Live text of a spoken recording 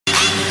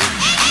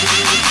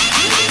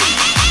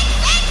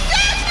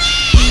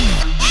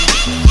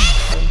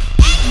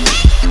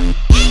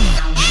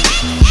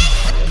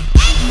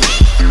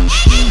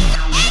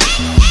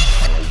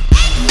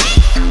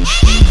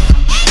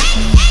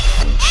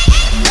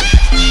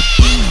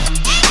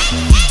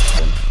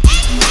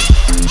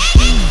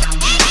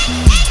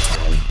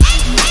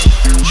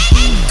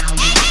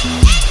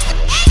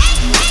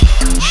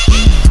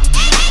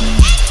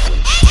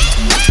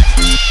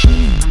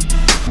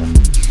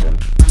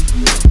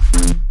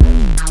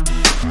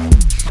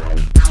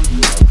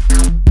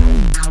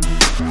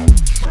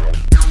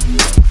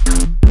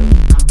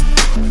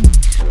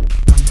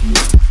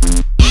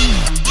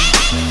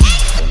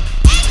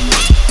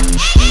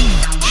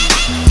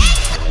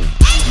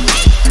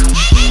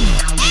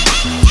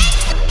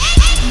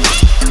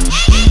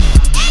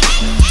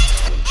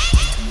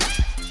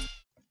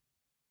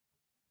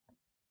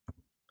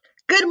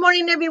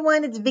morning,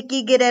 everyone. It's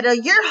Vicky Guerrero,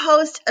 your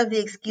host of the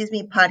Excuse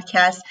Me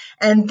podcast.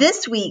 And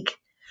this week,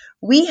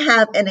 we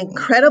have an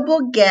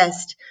incredible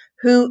guest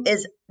who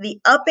is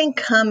the up and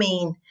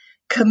coming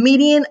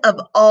comedian of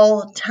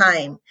all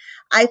time.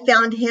 I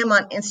found him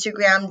on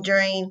Instagram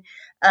during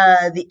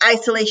the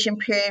isolation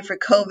period for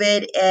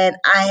COVID, and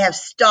I have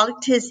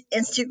stalked his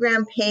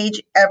Instagram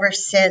page ever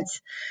since.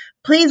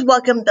 Please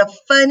welcome the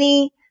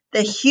funny,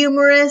 the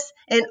humorous,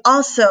 and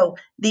also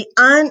the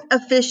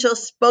unofficial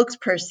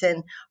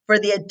spokesperson for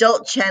the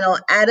adult channel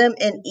Adam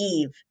and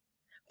Eve.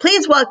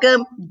 Please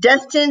welcome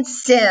Dustin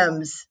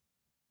Sims.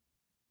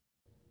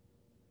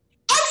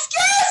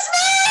 Excuse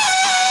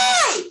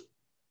me!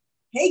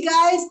 Hey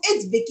guys,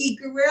 it's Vicky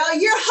Guerrero,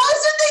 your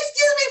host of the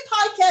Excuse Me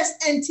podcast,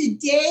 and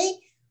today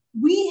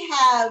we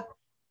have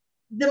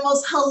the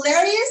most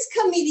hilarious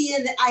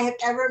comedian that I have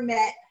ever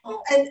met,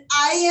 and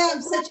I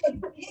am such a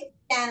big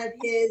fan of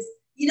his.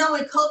 You know,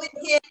 when COVID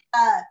hit,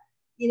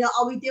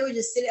 all we did was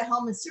just sit at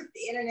home and surf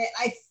the internet.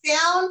 I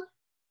found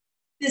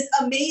this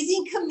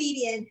amazing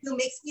comedian who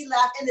makes me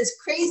laugh in this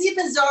crazy,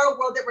 bizarre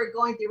world that we're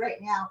going through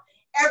right now.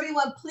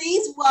 Everyone,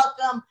 please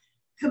welcome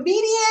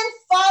comedian,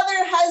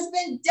 father,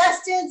 husband,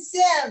 Dustin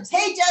Sims.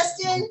 Hey,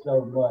 Dustin. Thank you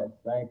so much.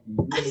 Thank you.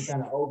 You really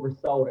kind of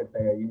oversold it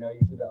there. You know, you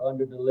should have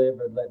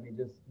under-delivered. Let me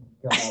just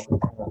come out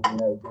with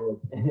something,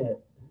 good.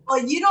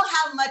 Well, you don't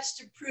have much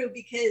to prove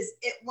because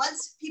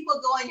once people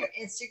go on your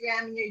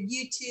Instagram and your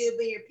YouTube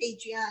and your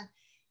Patreon,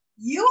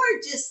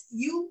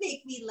 you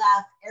make me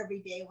laugh every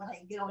day when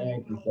I get on your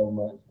Thank you so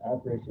much. I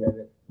appreciate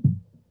it.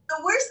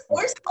 So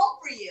where's home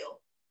for you?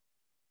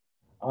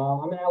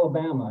 I'm in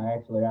Alabama,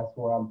 actually. That's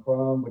where I'm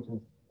from, which is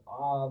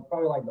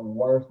probably like the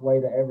worst way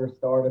to ever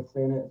start a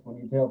sentence. When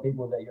you tell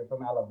people that you're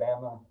from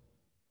Alabama,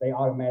 they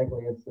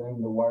automatically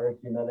assume the worst.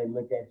 You know, they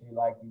look at you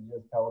like you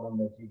just told them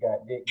that you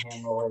got dick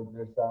hemorrhoids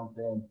or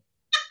something.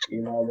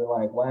 You know, they're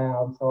like,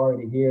 wow, I'm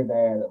sorry to hear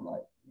that. I'm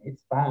like,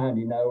 it's fine.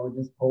 You know,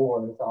 we're just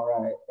poor. It's all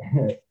right.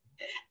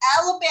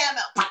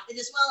 Alabama. I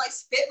just want to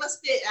spit my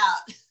spit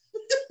out.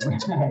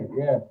 Right,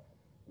 yeah.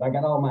 I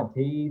got all my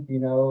teeth, you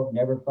know,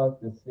 never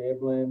fucked a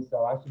sibling,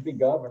 so I should be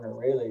governor,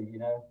 really, you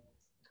know.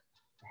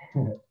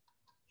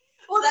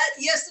 Well,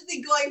 you have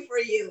something going for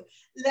you.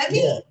 Let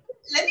me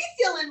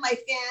fill in my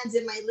fans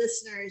and my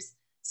listeners.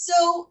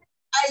 So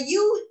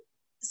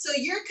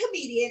you're a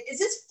comedian. Is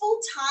this full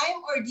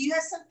time or do you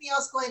have something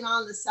else going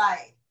on the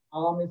side?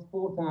 It's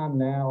full time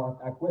now.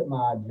 I quit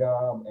my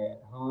job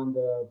at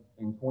Honda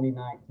in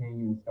 2019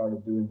 and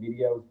started doing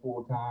videos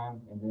full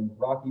time. And then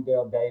Rocky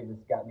Dale Davis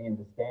got me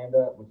into stand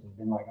up, which has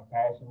been like a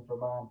passion for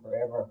mine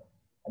forever.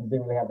 I just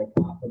didn't really have the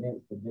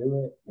confidence to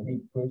do it, and he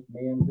pushed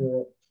me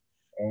into it.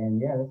 And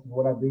yeah, this is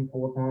what I do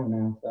full time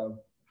now. So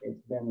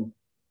it's been.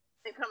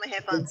 Let me put on my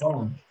headphones.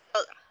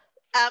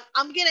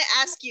 I'm gonna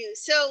ask you.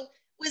 So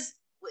was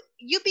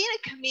you being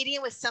a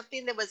comedian was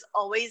something that was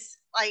always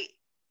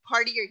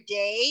part of your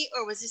day,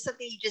 or was this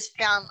something you just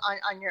found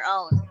on your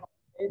own?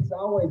 It's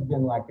always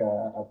been like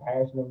a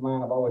passion of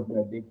mine. I've always been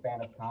a big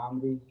fan of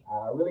comedy.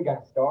 I really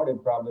got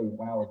started probably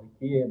when I was a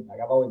kid.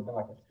 I've always been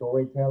like a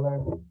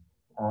storyteller.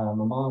 My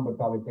mom would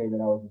probably tell you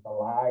that I was just a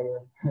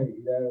liar,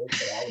 you know,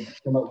 but I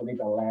would come up with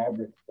these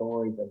elaborate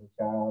stories as a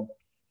child.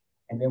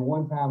 And then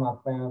one time I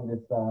found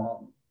this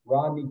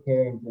Rodney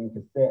Carrington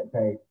cassette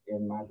tape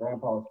in my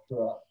grandpa's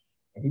truck.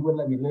 And he wouldn't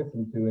let me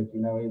listen to it,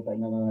 you know. He was like,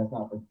 no, that's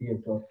not for kids.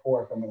 So of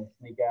course I'm going to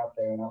sneak out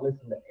there. And I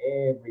listened to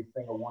every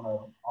single one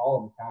of them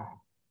all the time.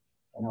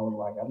 And I was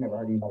like, I've never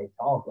heard anybody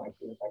talk like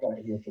this. I got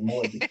to hear some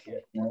more of this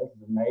shit. You know, this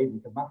is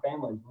amazing because my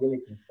family is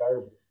really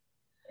conservative.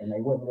 And they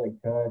wouldn't really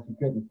cuss. You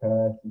couldn't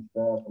cuss and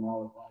stuff. And I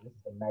was like, this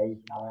is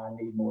amazing. I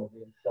need more of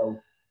this. So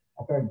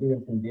I started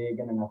doing some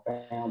digging and I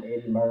found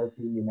Eddie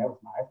Murphy. And that's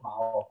my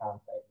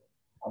all-time favorite.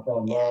 I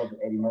fell in love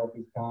with Eddie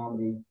Murphy's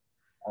comedy.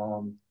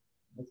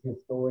 Just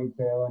his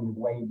storytelling, his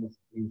way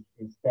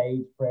his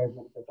stage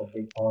presence, that's a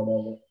big part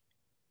of it.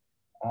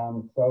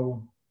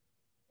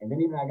 And then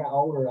even I got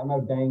older, I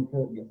know Dane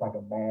Cook gets like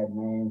a bad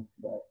name,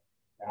 but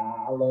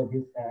I love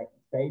his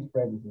stage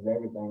presence is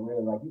everything,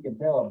 really. Like you can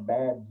tell a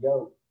bad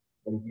joke,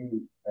 but if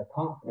you are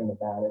confident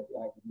about it,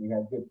 like you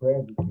have good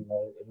presence, you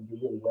know, it will do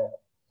really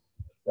well.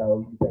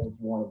 So you can say what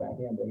you want about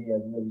him, but he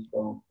has really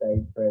strong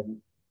stage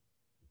presence.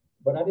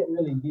 But I didn't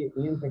really get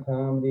into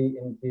comedy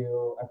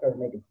until I started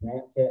making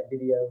Snapchat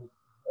videos.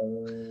 I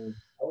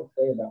would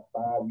say about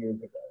 5 years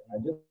ago. And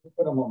I just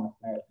put them on my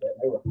Snapchat.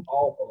 They were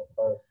awful at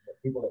first,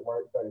 but people at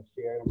work started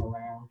sharing them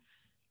around.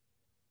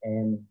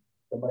 And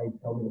somebody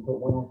told me to put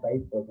one on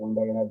Facebook one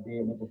day, and I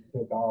did, and it just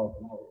took off.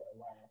 And I was like,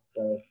 wow.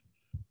 So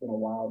it's been a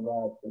wild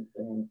ride since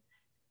then.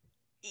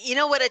 You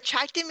know what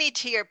attracted me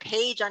to your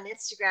page on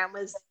Instagram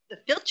was the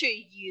filter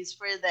you use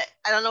for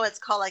I don't know what it's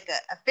called, like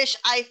a fish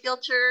eye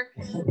filter.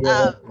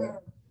 Yeah.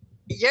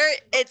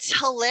 It's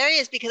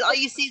hilarious because all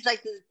you see is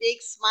like this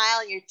big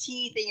smile, your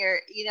teeth, and your,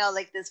 you know,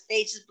 like this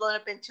face is blown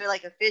up into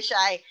like a fish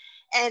eye.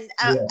 And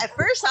at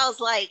first I was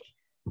like,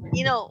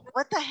 you know,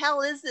 what the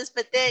hell is this?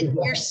 But then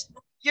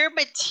your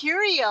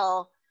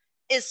material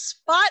is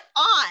spot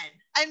on.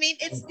 I mean,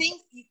 it's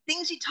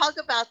things you talk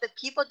about that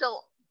people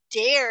don't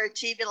dare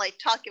to even like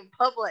talk in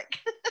public.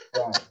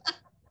 Right.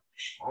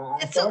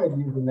 I started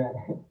using that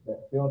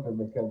filter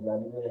because I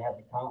didn't really have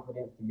the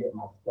confidence to get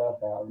my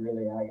stuff out.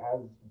 Really, I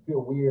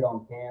feel weird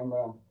on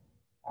camera.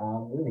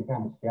 I'm really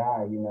kind of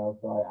shy,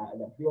 So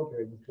that filter,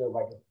 it just feels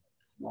like it's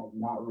like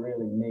not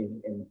really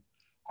me, and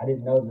I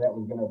didn't know that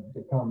was gonna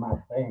become my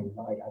thing.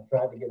 Like I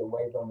tried to get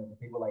away from it, and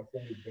people like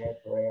send me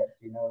death threats,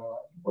 like,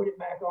 put it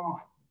back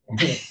on.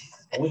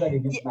 I wish I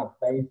could get my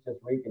face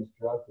just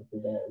reconstructed to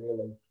that.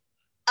 Really.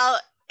 Oh,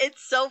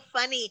 it's so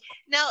funny.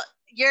 Now,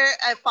 you're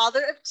a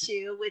father of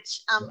two,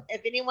 which,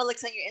 if anyone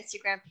looks on your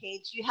Instagram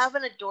page, you have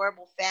an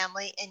adorable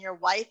family and your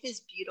wife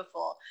is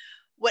beautiful.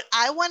 What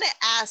I want to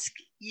ask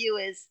you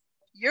is,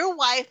 your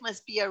wife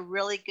must be a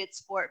really good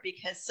sport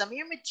because some of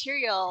your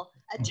material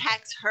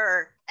attacks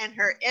her and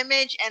her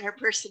image and her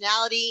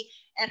personality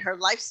and her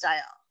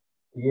lifestyle.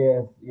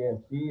 Yes,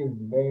 she is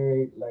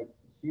very, like,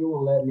 she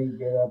will let me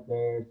get up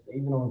there,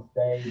 even on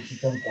stage. She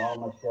comes to all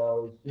my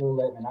shows. She'll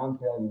let me, and I'm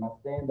telling you, my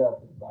stand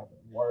up is like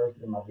worse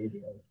than my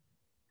videos.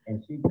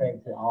 And she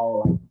takes it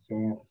all like a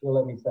champ. She'll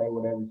let me say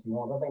whatever she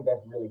wants. I think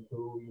that's really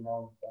cool.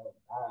 So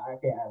I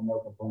can't have no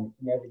complaints.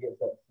 She never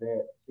gets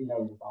upset. She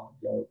knows it's all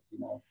jokes.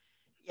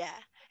 Yeah.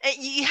 And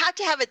you have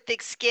to have a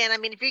thick skin. I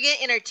mean, if you're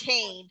getting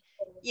entertained,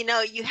 you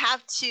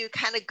have to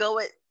kind of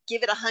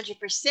give it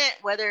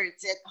 100%, whether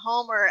it's at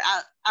home or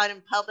out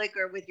in public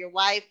or with your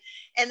wife.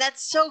 And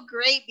that's so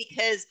great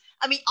because,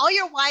 I mean, all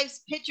your wife's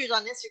pictures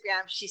on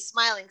Instagram, she's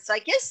smiling. So I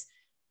guess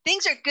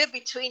things are good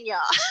between y'all.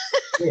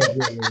 Yeah. I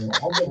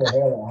get the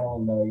hell at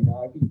home though.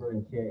 I keep her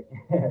in check.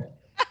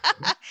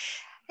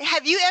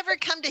 Have you ever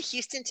come to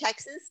Houston,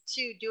 Texas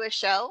to do a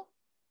show?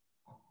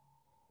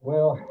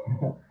 Well,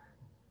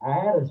 I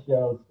had a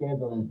show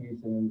scheduled in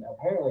Houston, and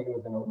apparently it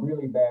was in a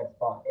really bad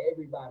spot.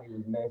 Everybody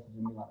was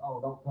messaging me like, "Oh,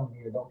 don't come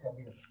here, don't come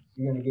here.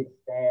 You're gonna get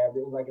stabbed."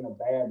 It was like in a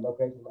bad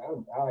location. I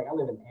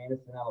live in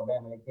Anderson,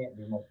 Alabama. And it can't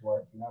be much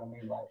worse. You know what I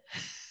mean? Like,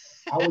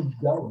 I was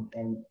going,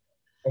 and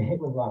it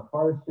was my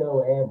first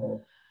show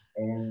ever.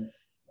 And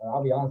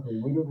I'll be honest with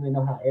you, we don't really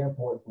know how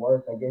airports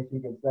work. I guess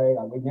you could say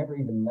like we never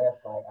even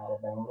left like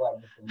Alabama. We're like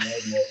just a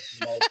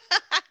redneck.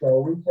 So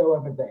we show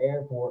up at the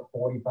airport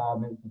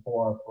 45 minutes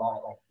before our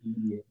flight, like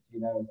idiots. So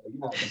you're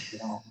not gonna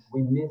get on.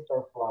 We missed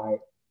our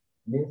flight,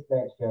 missed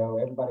that show.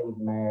 Everybody was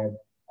mad.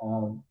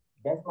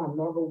 That's my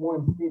number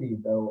one city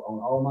though on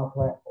all my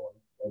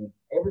platforms. And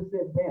ever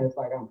since then, it's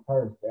like I'm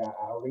cursed.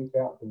 I'll reach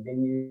out to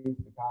venues,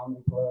 to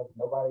comedy clubs.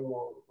 Nobody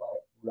will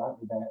like write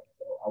me back.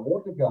 So I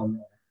want to come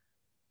there.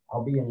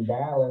 I'll be in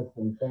Dallas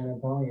and San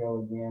Antonio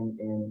again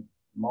in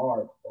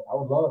March. But I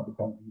would love to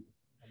come to you.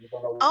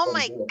 Oh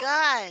my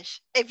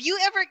gosh. I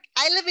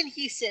live in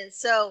Houston,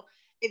 so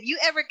if you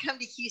ever come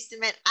to Houston,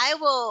 man, I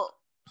will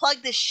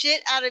plug the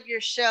shit out of your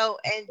show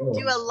and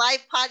do a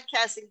live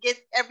podcast and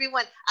get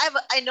everyone.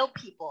 I know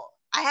people.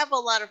 I have a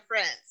lot of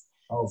friends.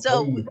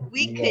 So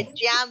we could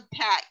jam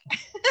pack.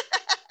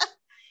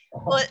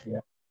 But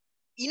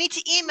you need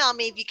to email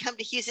me if you come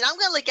to Houston. I'm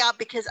gonna look out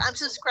because I'm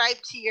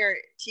subscribed to your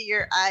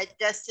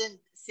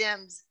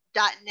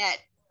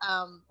DustinSims.net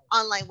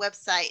online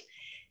website.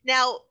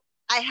 Now,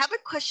 I have a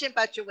question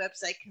about your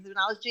website because when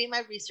I was doing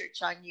my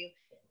research on you,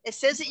 it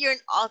says that you're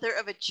an author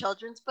of a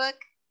children's book.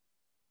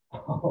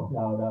 Oh,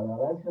 no.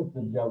 That's just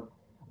a joke.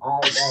 I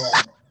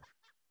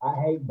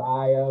hate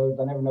bios.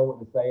 I never know what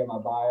to say in my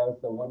bio.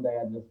 So one day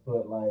I just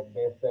put like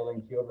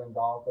best-selling children's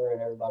author,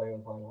 and everybody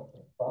was like, "What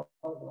the fuck?"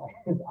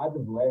 Like, I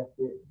just left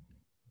it.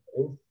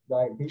 It's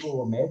like people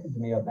will message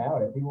me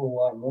about it. People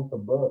will like want the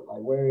book.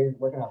 Like, where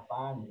can I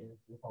find it?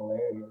 It's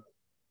hilarious.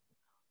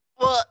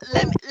 Well,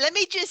 let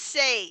me just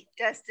say,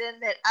 Dustin,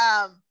 that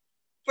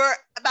for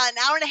about an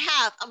hour and a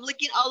half, I'm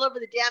looking all over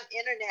the damn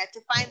internet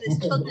to find this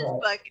children's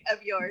book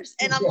of yours,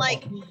 and I'm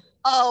like,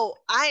 oh,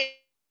 I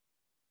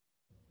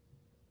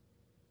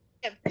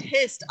am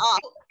pissed off,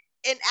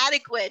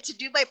 inadequate to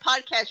do my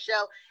podcast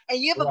show,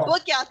 and you have a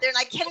book out there, and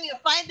I can't even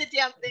find the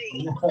damn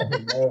thing.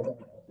 No,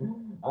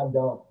 I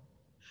don't.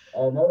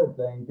 Another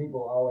thing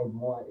people always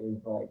want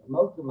is like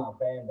most of my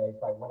fan base,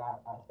 like when I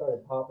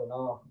started popping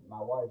off,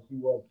 my wife, she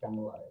was kind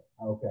of like,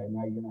 okay,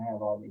 now you're gonna have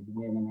all these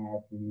women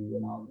after you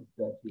and all this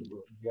stuff. She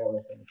was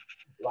jealous, and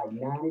like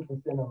 90%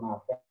 of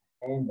my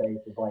fan base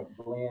is like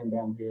Glenn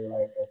down here,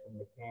 like at the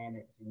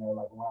mechanics.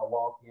 Like when I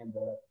walk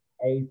into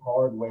Ace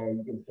Hardware,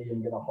 you can see them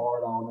get a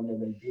hard on under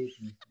their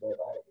dishes, but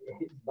like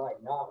it's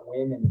like not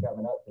women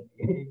coming up to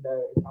me.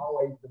 It's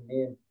always the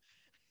men.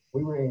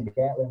 We were in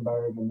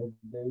Gatlinburg, and this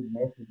dude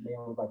messaged me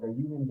and was like, "Are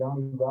you in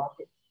Johnny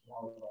Rockets?" And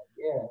I was like,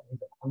 "Yeah."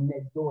 He's like, "I'm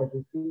next door at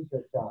this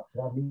t-shirt shop.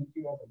 Can I meet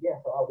you?" I was like, "Yeah."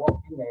 So I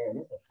walked in there,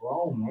 and it's a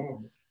grown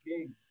man, this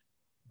big,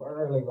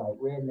 burly, like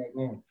redneck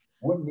man.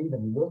 Wouldn't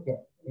even look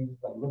at me. He's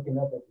just like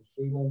looking up at the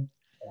ceiling,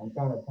 and I'm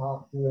trying to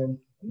talk to him.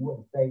 He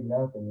wouldn't say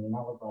nothing, and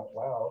I was like,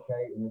 "Wow,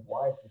 okay." And his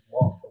wife just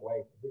walked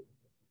away. I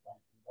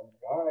was like,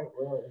 "All right,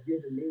 well, it's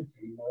good to meet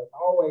you." It's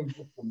always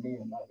just the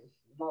men. Like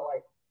it's not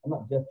like I'm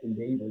not Justin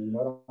Bieber,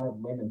 I don't have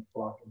women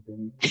flocking to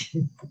me.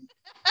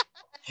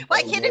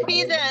 Why can't it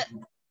be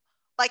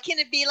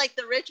like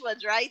the rich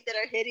ones, right? That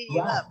are hitting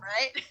you up,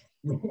 right?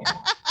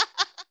 Yeah.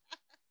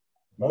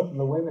 Most of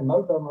the women,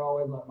 most of them are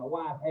always like, my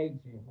wife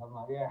hates you. I'm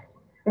like, yeah.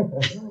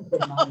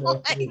 But mine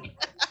does too.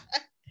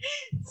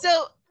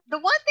 So the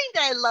one thing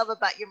that I love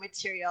about your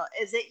material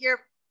is that you're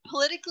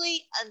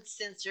politically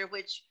uncensored,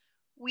 which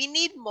we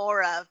need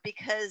more of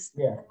because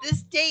Yeah.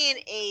 this day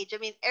and age, I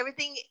mean,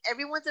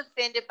 everyone's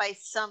offended by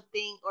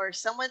something or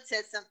someone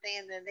says something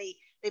and then they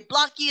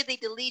block you, they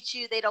delete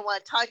you, they don't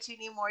want to talk to you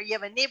anymore. You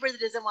have a neighbor that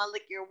doesn't want to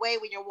look your way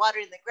when you're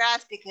watering the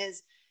grass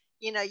because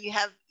you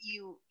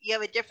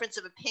have a difference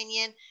of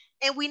opinion,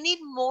 and we need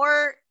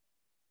more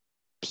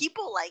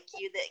people like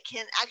you that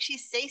can actually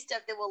say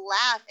stuff that will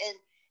laugh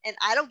and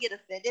I don't get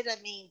offended. I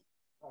mean,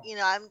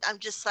 I'm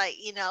just like,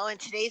 in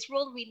today's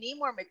world we need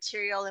more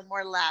material and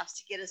more laughs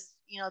to get us,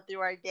 through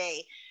our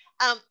day.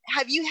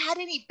 Have you had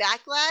any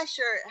backlash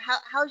or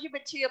how's your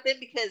material been?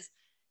 Because,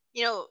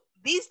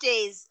 these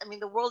days, I mean,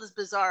 the world is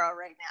bizarro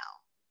right now.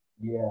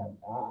 Yeah.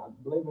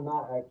 Believe it or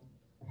not,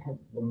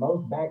 the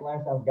most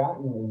backlash I've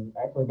gotten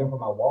has actually been from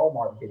my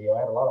Walmart video.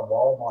 I had a lot of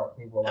Walmart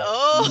people like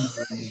Oh,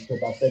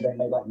 because I said they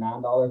made like $9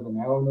 an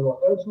hour, and they're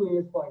like, actually,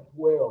 it's like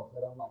 12.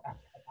 And I'm like,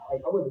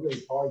 I wasn't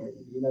really targeted,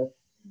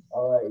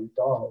 All right,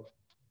 sorry,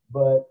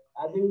 but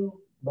I do.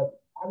 But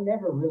I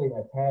never really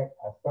attack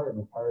a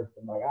certain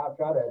person. Like I'll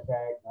try to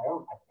attack. I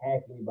don't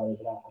attack anybody,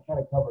 but I try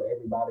to cover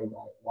everybody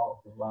like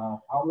walks of life.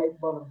 I'll make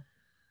fun of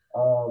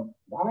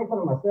I make fun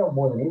of myself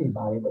more than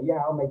anybody, but yeah,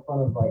 I'll make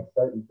fun of like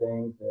certain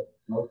things that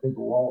most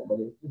people won't, but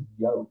it's just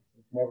jokes.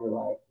 It's never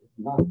like, it's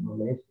not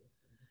malicious.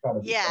 Just try to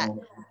be yeah,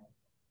 funny.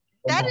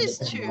 that Sometimes it is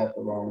comes true. off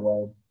the wrong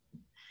way.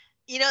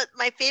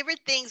 My favorite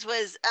things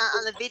was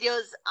on the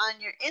videos on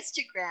your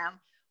Instagram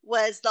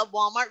was the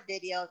Walmart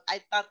video.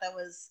 I thought that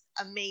was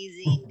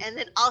amazing. And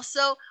then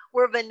also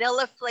where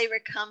vanilla flavor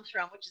comes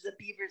from, which is a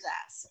beaver's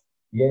ass.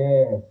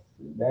 Yes,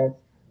 that's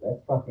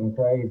fucking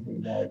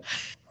crazy. Like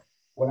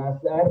when I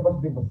had a bunch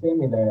of people send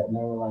me that, and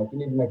they were like, "You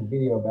need to make a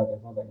video about this."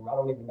 And I was like, well, "I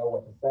don't even know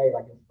what to say.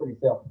 Like it's pretty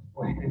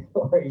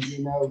self-explanatory,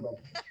 But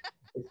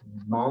it's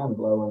mind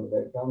blowing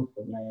that it comes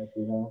from that.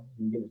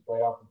 You get it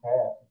straight off the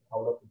tap,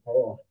 hold up the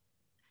tail.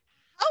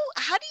 Oh,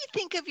 how do you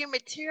think of your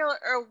material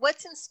or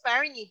what's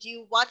inspiring you? Do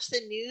you watch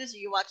the news or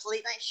you watch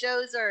late night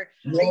shows or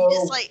are you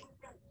just No, like,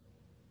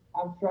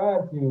 I've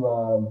tried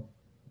to.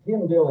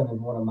 Tim Dillon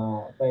is one of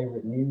my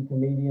favorite new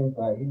comedians.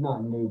 Like he's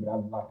not new, but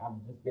I've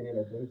just been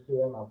introduced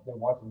to him. I've been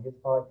watching his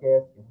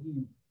podcast, and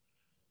he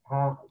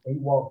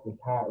walks the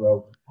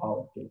tightrope of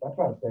politics. I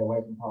try to stay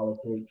away from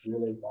politics.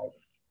 Really, like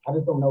I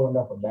just don't know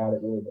enough about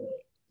it really to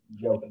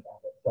joke about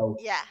it. So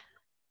yeah,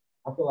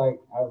 I feel like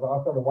I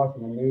started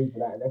watching the news,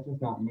 but that's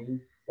just not me.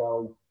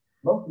 So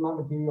most of my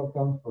material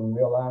comes from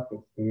real life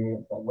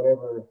experience, like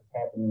whatever is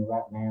happening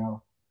right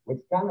now. Which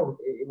kind of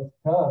it was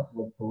tough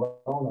with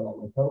Corona. Like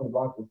when COVID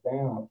locked us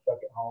down, I was stuck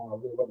at home. I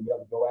really wasn't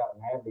able to go out and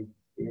have these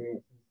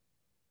experiences.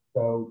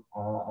 So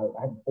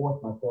I had to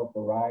force myself to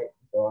write.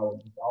 So I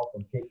would just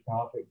often pick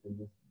topics and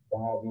just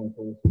dive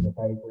into the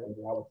paper, and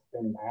I would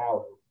spend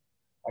hours.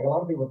 Like a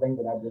lot of people think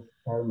that I just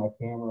turn my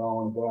camera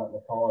on and go out in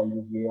the car and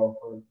just yell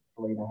for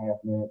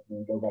 3.5 minutes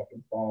and then go back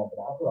inside.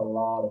 But I put a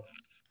lot of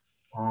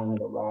time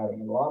into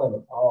writing, and a lot of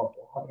it's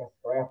awful. Like I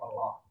scrap a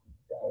lot.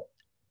 So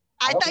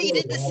I I don't thought you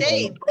really did the have a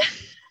same.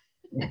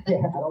 yeah,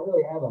 I don't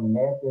really have a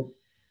method.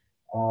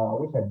 I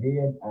wish I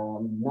did.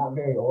 Not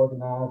very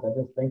organized. I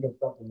just think of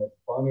something that's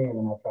funny and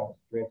then I try to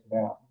stretch it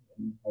out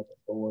and make a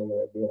story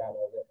or a bit out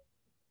of it.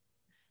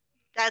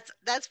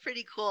 That's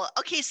pretty cool.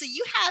 Okay, so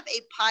you have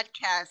a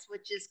podcast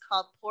which is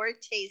called Poor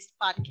Taste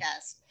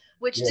Podcast,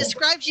 which Yeah.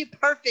 describes you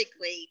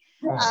perfectly.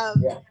 Right.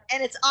 Yeah.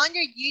 And it's on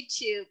your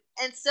YouTube.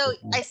 And so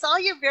I saw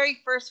your very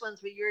first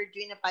ones where you were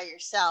doing it by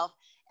yourself,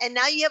 and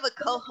now you have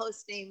a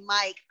co-host named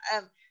Mike.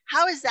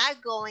 How is that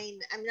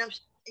going? I mean,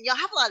 y'all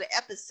have a lot of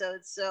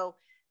episodes, so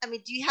I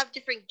mean, do you have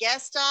different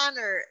guests on,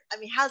 or I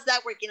mean, how's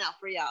that working out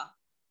for y'all?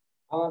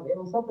 It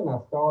was something I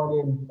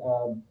started.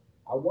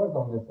 I was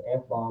on this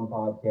F Bomb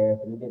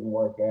podcast and it didn't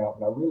work out,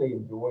 but I really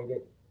enjoyed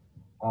it.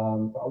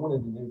 So I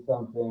wanted to do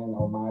something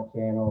on my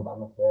channel by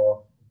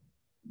myself,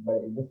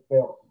 but it just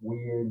felt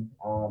weird.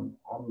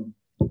 I'm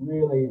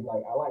really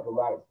like I like to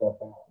write stuff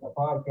out. A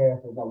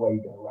podcast, there's no way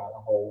you're gonna write a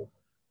whole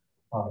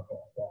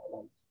podcast out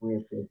like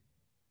scripted.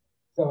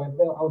 So it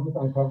felt I was just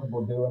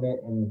uncomfortable doing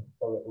it, and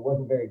so it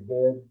wasn't very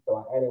good. So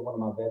I added one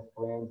of my best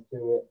friends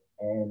to it,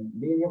 and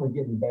me and him were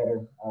getting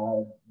better.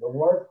 The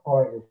worst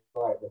part is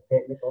like the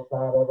technical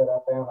side of it. I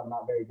found I'm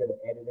not very good at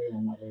editing.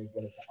 I'm not very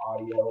good at the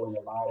audio and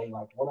the lighting.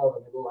 Like one of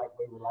them, it looked like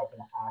we were like in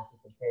an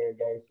ISIS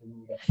interrogation.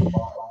 We got the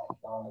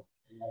spotlights on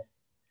us.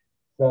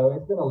 So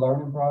it's been a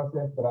learning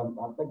process, but I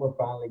think we're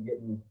finally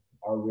getting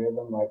our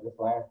rhythm. Like this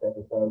last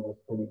episode was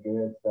pretty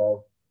good,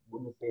 so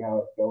we'll just see how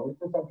it's going. It's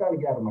just I'm trying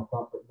to get out of my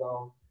comfort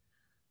zone,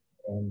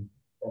 and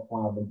that's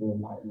why I've been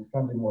doing like I'm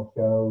trying to do more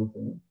shows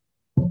and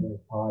do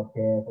this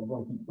podcast. I'm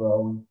going to keep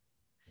growing.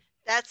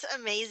 That's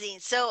amazing.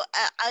 So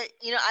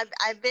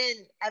I've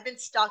been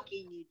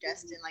stalking you,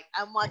 Justin. Like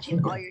I'm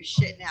watching all your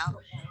shit now.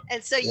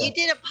 And so Yeah. you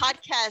did a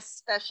podcast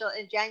special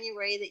in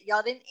January that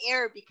y'all didn't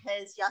air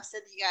because y'all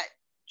said that you got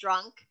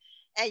drunk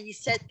and you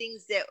said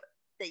things that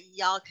that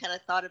y'all kind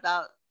of thought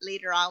about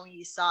later on when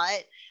you saw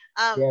it.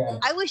 Yeah.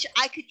 I wish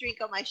I could drink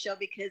on my show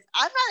because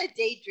I'm not a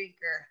day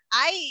drinker.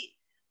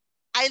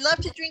 I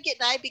love to drink at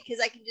night because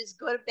I can just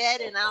go to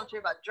bed and I don't care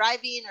about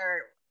driving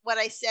or what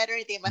I said or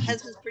anything. My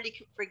husband's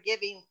pretty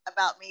forgiving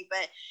about me,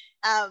 but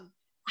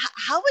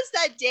how was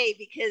that day?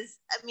 Because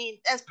I mean,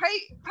 that's probably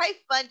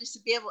fun just to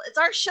be able. It's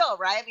our show,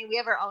 right? I mean, we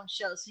have our own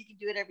show, so you can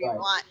do whatever you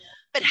want.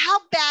 But how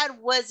bad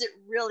was it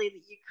really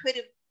that you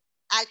couldn't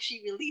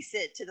actually release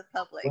it to the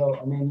public? Well,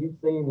 I mean, you've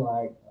seen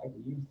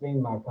you've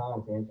seen my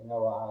content.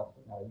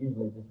 I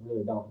usually just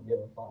really don't give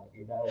a fuck.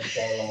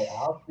 So like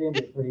I'll send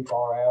it pretty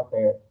far out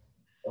there.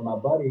 But my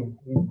buddy,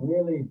 he's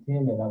really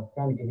timid. I was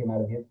trying to get him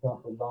out of his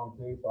comfort zone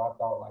too. So I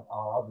thought like,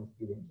 oh, I'll just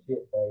get him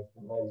shit faced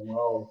and let him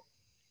roll.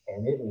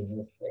 And it was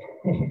just,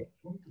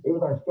 it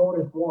was our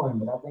shortest one,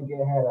 but I think it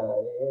had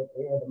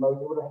the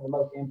most, it would have had the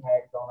most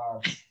impact on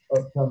our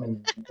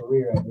upcoming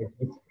career. I guess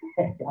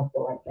I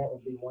feel like that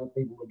would be one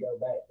people would go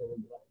back to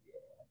and be like,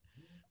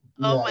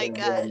 yeah. Oh my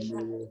gosh.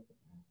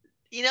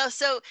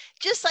 So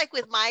just like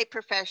with my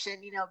profession,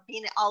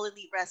 being at All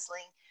Elite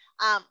Wrestling,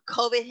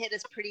 COVID hit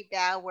us pretty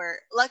bad. Where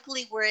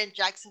luckily we're in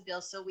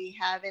Jacksonville, so we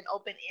have an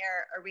open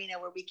air arena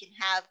where we can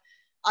have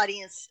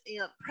audience,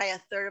 probably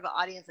a third of an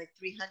audience, like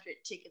 300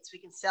 tickets we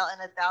can sell in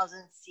a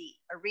 1,000-seat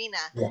arena.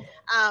 Yeah.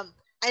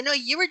 I know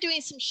you were doing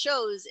some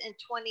shows in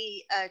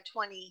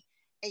 2020,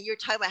 and you're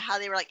talking about how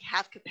they were like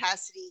half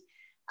capacity.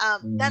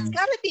 That's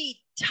got to be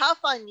tough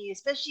on you,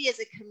 especially as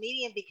a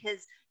comedian,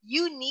 because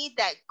you need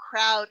that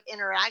crowd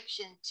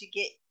interaction to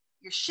get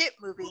your shit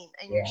moving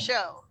in your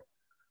show.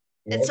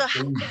 Yeah, and so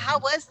how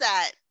was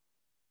that?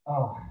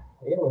 Oh,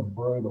 it was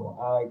brutal.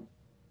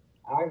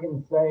 I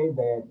can say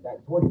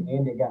that towards the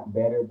end it got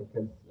better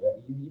because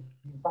you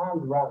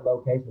find the right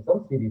location.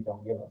 Some cities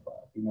don't give a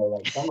fuck,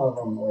 like some of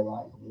them were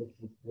like, let's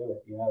just do it,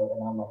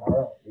 and I'm like, all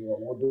right,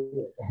 we'll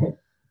do it.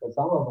 But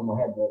some of them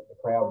had the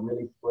crowd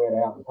really spread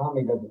out, and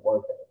comedy doesn't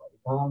work that way.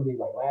 Comedy,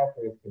 like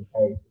laughter, is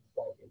contagious.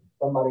 Like if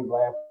somebody's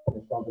laughing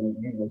at something, it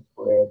usually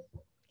spreads,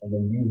 and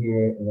then you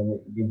hear it, and then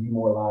it gives you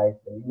more life.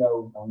 And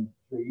I'm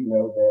sure you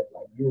know that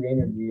like your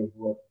energy is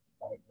what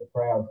like the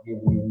crowd's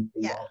giving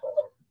you off of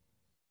it.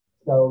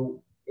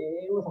 So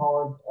it was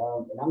hard,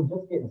 and I'm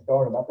just getting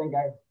started. I think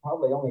I've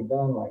probably only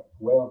done like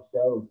 12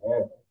 shows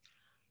ever.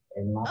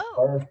 And my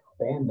first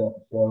stand-up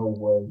show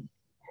was,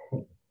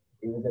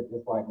 it was at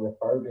this like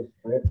refurbished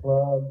strip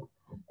club,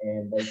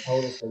 and they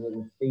told us that it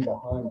would seat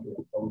 100.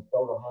 So we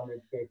sold 100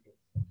 tickets.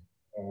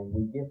 And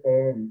we get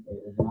there, and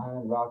it was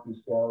mine and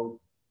Rocky's show.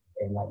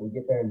 And like we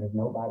get there, and there's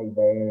nobody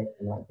there.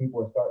 And like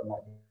people are starting,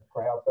 like the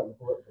crowd starting to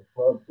pull up, the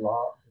club's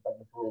locked.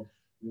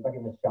 It's like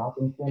in the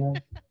shopping center.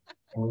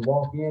 And we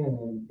walk in,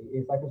 and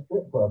it's like a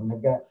strip club, and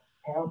they've got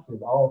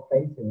couches all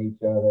facing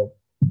each other,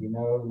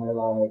 and they're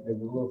like,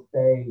 there's a little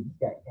stage, it's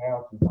got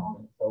couches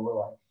on it. So we're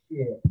like,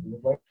 shit. And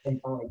this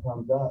lady finally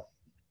comes up,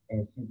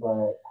 and she's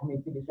like, how many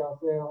tickets y'all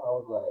sell? I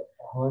was like,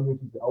 100.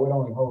 She said, oh, it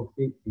only holds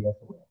 60. I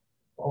said, well,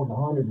 it holds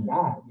 100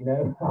 tonight,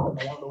 I was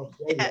like, I don't know what to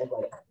say. I was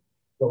like,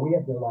 so we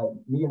have to like,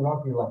 me and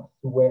Rocky are like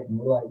sweating.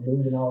 We're like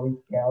moving all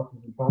these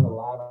couches and trying to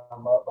line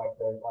them up like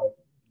they're like,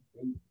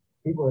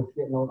 people are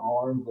sitting on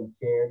arms of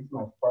chairs. It's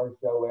my first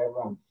show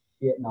ever. I'm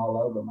shitting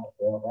all over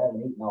myself. I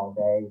haven't eaten all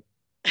day.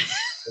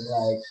 And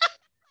like,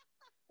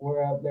 we're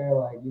up there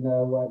like,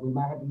 what, we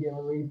might have to give a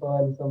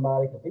refund to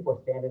somebody because people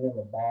are standing in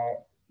the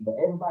back. But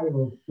everybody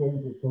was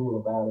super cool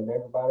about it.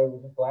 Everybody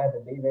was just glad to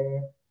be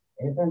there.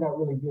 And it turned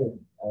out really good.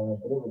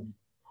 But it was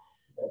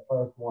that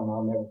first one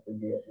I'll never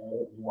forget. It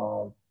was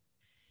wild.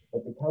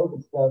 But the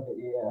COVID stuff,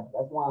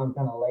 that's why I'm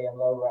kind of laying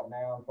low right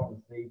now. I'm trying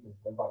to see because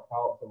there's like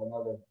talks of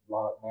another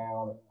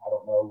lockdown, and I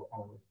don't know what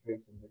kind of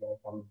restrictions are going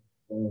to come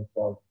soon.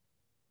 So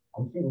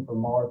I'm shooting for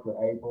March or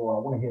April.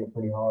 I want to hit it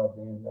pretty hard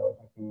then, though,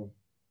 if I can.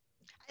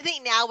 I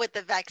think now with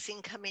the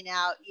vaccine coming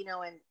out,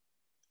 and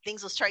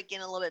things will start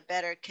getting a little bit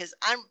better because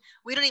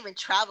we don't even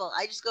travel.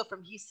 I just go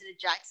from Houston to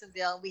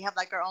Jacksonville, and we have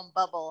like our own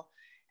bubble.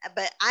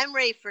 But I'm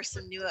ready for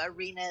some new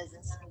arenas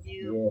and some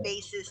new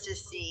faces to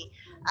see.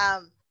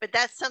 But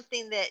that's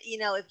something that,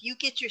 if you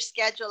get your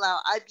schedule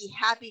out, I'd be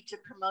happy to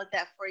promote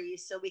that for you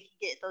so we can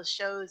get those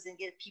shows and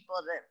get people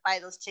to buy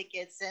those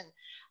tickets. And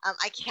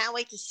I can't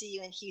wait to see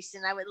you in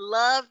Houston. I would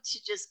love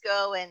to just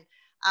go and,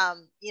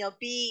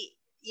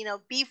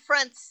 be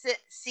front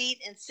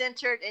seat and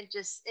centered and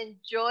just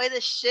enjoy the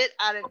shit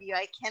out of you.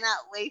 I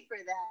cannot wait for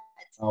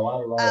that. Oh,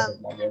 I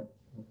love it.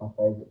 That's my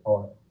favorite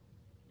part.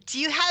 Do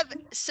you have,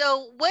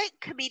 what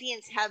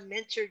comedians have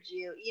mentored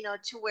you,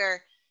 to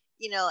where,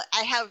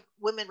 I have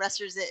women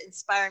wrestlers that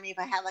inspire me if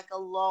I have like a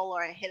lull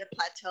or I hit a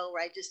plateau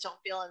where I just don't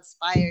feel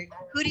inspired.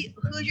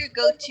 Who's your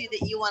go-to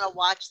that you want to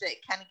watch that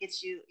kind of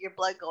gets your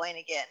blood going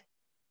again?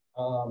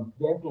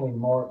 Definitely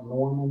Mark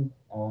Normand.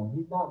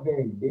 He's not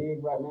very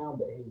big right now,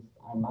 but he's,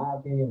 in my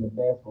opinion, the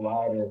best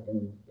writer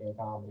in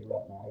comedy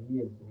right now.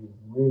 He's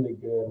really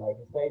good. Like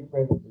his stage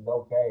presence is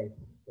okay,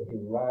 but his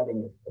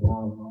writing is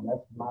phenomenal. And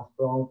that's my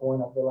strong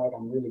point. I feel like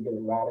I'm really good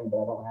at writing, but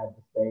I don't have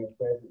the stage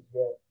presence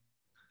yet.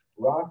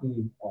 Rocky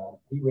Rocky,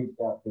 he reached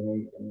out to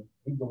me, and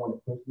he's the one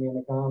that pushed me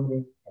into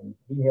comedy, and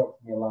he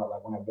helps me a lot.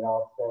 Like when I get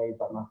off stage,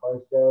 like my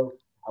first show,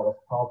 I was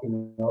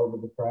talking over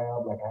the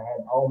crowd, like I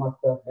had all my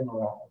stuff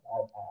memorized.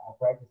 I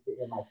practiced it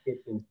in my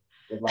kitchen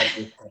with like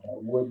this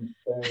wooden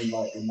spoon,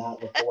 like the night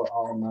before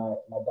all night.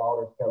 My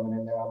daughter's coming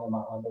in there, I'm in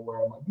my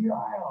underwear. I'm like, get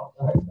out!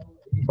 I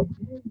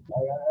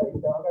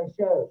got a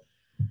show.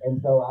 And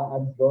so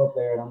I just go up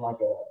there and I'm like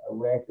a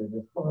record,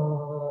 just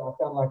I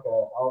sound like a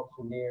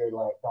auctioneer,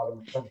 like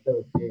talking to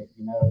a chick,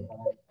 you know.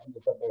 Like, I'm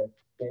just up there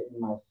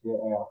spitting my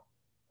shit out,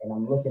 and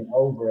I'm looking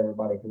over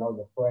everybody because I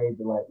was afraid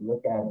to like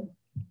look at them.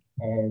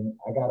 And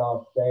I got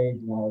off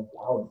stage and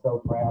I was so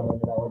proud of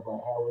it. I was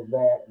like, how was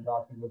that? And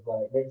Rocky was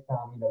like, next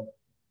time, you know,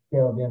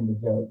 tell them the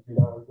jokes, you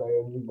know what I'm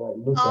saying? He's like,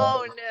 look at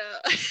Oh it.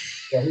 no.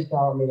 So he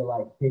taught me to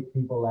like pick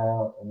people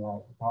out and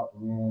like talk to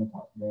them,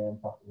 talk to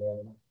them, talk to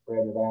them, and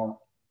spread it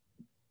out.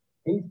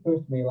 He's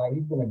pushed me, like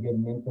he's been a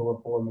good mentor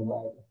for me,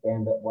 like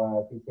stand up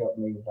wise. He's helped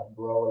me like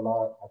grow a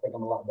lot. I think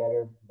I'm a lot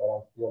better, but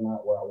I'm still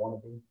not where I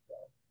want to be. So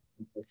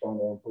I'm just trying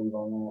to improve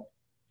on that.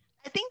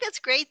 I think that's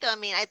great, though. I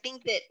mean, I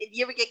think that if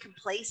you ever get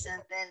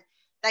complacent, then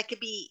that could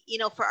be,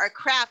 for our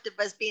craft of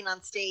us being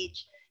on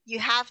stage, you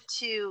have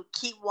to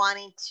keep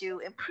wanting to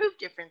improve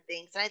different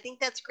things. And I think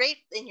that's great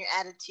in your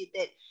attitude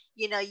that,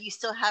 you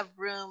still have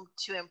room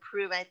to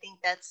improve. I think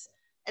that's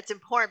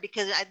important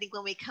because I think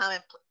when we come in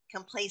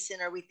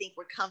complacent or we think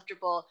we're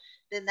comfortable,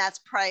 then that's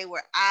probably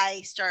where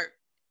I start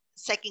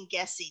second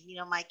guessing,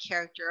 my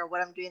character or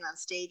what I'm doing on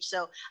stage.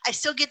 So I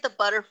still get the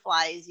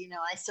butterflies,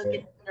 I still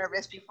get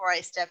nervous before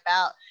I step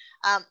out.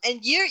 And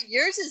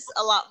yours is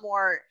a lot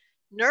more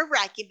nerve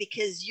wracking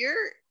because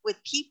you're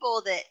with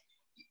people that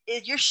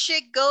if your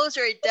shit goes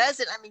or it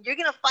doesn't, I mean, you're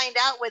gonna find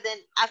out within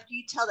after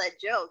you tell that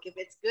joke if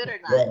it's good or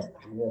not. Yeah,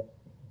 yeah.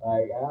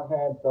 Like I've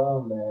had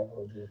some that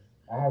was just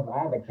I have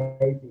a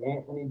Casey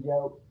Anthony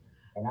joke,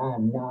 and I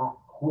am not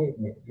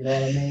quitting it. You know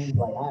what I mean?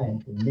 Like I am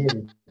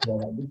committed to it.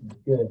 Like this is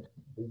good.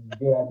 This is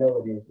good. I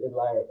know it is. It's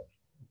like,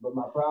 but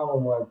my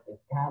problem was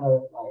it's kind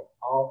of like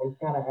it's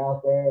kind of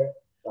out there,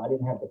 so I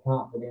didn't have the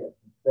confidence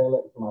to sell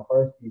it. So my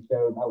first few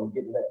shows, I would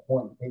get to that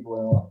point, and people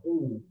were like,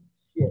 "Ooh,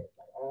 shit!"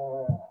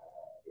 Like,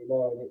 you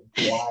know, and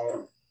it's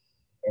quiet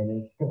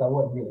and it's because I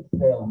wasn't really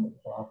selling it.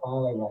 So I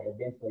finally like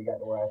eventually got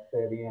to where I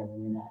set in,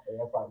 and then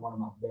that's like one of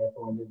my best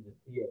ones. Is just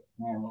hit,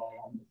 man. Like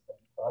I'm just like,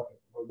 fuck it,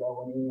 we're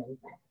going in.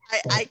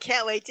 I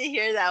can't wait to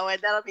hear that one.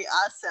 That'll be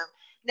awesome.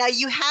 Now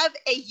you have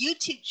a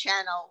YouTube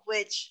channel,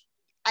 which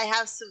I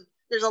have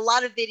there's a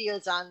lot of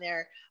videos on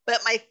there,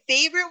 but my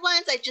favorite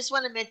ones, I just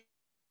want to mention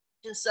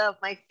so if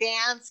my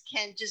fans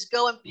can just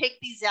go and pick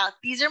these out.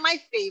 These are my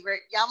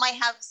favorite. Y'all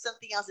might have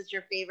something else that's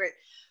your favorite,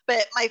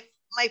 but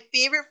my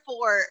favorite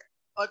four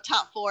or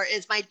top four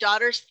is my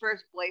daughter's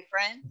first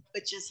boyfriend,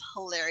 which is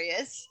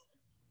hilarious.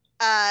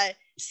 Uh,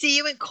 See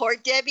You in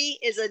Court, Debbie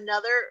is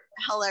another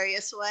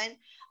hilarious one.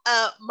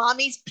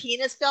 Mommy's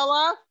penis fell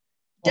off.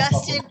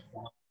 Dustin,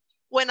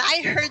 when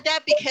I heard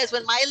that, because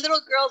when my little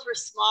girls were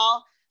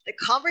small, the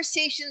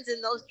conversations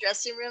in those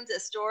dressing rooms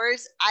at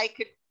stores, I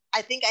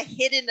think I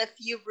hid in a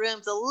few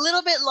rooms a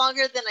little bit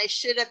longer than I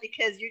should have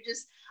because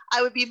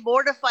I would be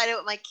mortified at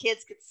what my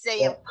kids could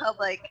say in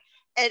public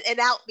and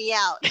out me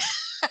out.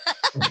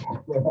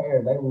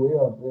 They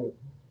will too.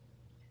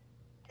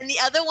 And the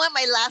other one,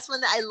 my last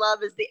one that I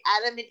love is the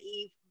Adam and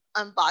Eve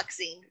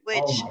unboxing,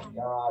 which oh my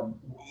god,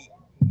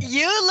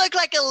 you look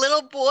like a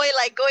little boy,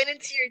 like going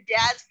into your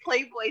dad's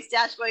Playboy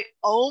stash, going,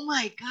 "Oh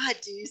my god,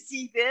 do you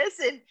see this?"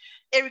 And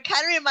it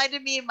kind of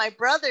reminded me of my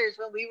brothers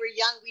when we were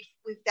young.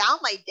 We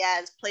found my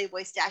dad's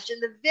Playboy stash in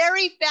the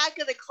very back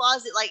of the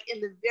closet, like in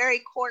the very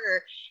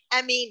corner.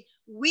 I mean,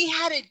 we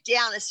had it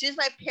down. As soon as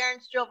my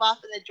parents drove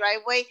off in the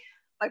driveway,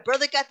 my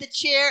brother got the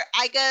chair,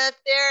 I got up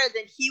there,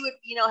 then he would,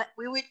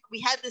 we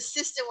had this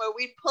system where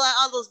we'd pull out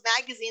all those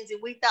magazines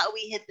and we thought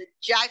we hit the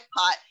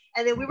jackpot.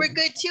 And then we were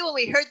good too. When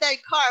we heard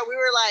that car, we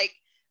were like,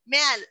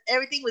 man,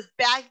 everything was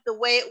back the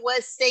way it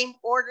was, same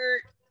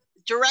order,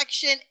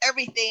 direction,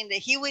 everything that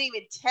he wouldn't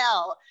even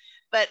tell.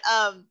 But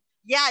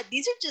yeah,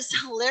 these are just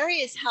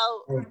hilarious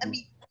how, I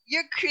mean,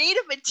 your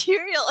creative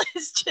material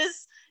is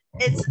just,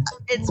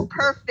 it's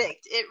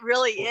perfect. It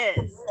really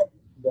is.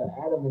 The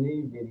Adam and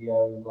Eve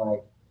videos,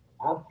 like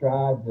I've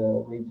tried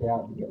to reach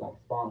out to get like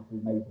sponsors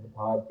maybe for the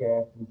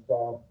podcast and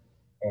stuff,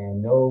 and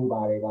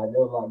nobody like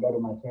they'll like go to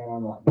my channel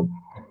and like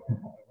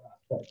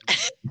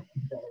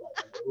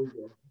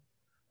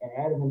and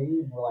Adam and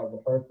Eve were like the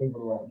first people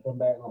to like come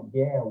back and like,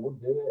 yeah, we'll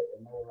do it.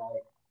 And they were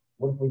like,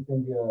 what if we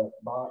send you a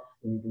box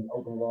and you can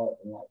open it up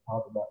and like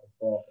talk about the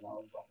stuff? And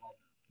I was like,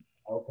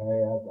 okay.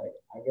 I was like,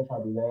 I guess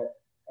I'll do that.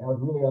 And I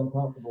was really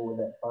uncomfortable with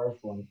that first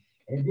one.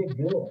 And it did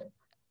good.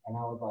 And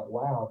I was like,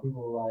 wow,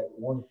 people like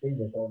want to see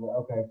this. I was like,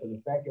 okay, so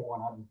the second one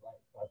I just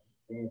like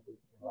seeing it.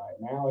 Like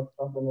now it's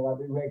something that I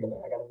do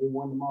regular. I got to do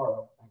one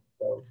tomorrow.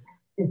 So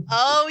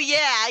oh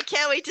yeah, I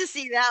can't wait to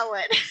see that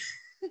one.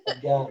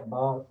 I've got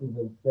boxes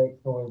of sex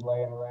toys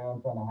laying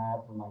around trying to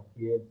hide from my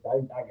kids.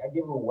 I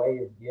give them away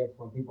as gifts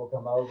when people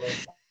come over.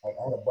 Like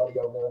I had a buddy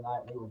over the other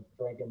night and he was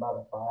drinking by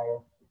the fire.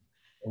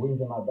 And we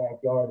was in my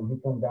backyard, and he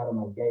comes out of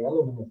my gate. I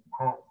live in this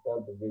tight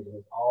subdivision.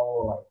 It's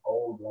all like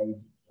old ladies.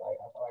 Like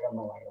I feel like I'm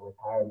in like a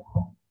retirement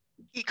home.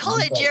 You And call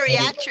he's it like, hey,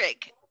 geriatric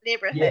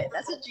neighborhood. yeah,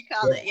 That's what you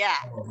call it. Yeah.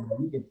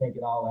 you can take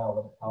it all out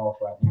with a talk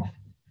right now.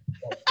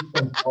 Like, he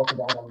comes walking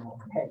out on my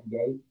back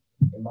gate,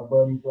 and my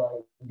buddy's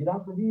like, "Did I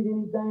forget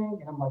anything?"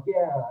 And I'm like,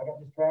 "Yeah, I got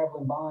this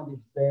traveling bondage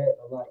set.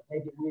 I'm like,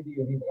 take it with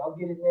you." And he's like, "I'll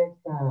get it next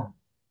time."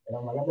 And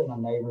I'm like, I bet my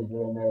neighbors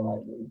are in there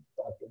like, "These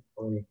fucking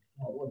freaks.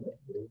 Like, what the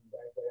dude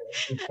back there?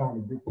 Just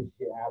trying to get this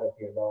shit out of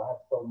here, though. I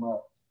have so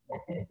much.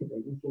 It's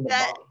in the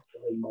That box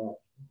really much."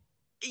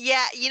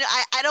 yeah,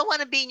 I don't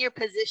want to be in your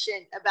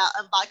position about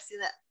unboxing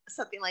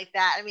something like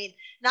that. I mean,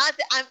 not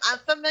that I'm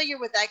familiar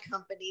with that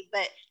company,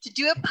 but to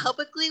do it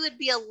publicly would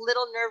be a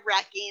little nerve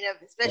wracking,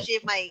 especially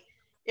if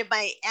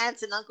my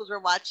aunts and uncles were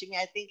watching me.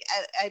 I think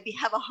I'd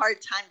have a hard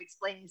time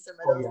explaining some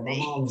of Oh those yeah,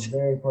 my mom was things.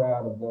 very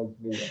proud of those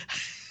videos.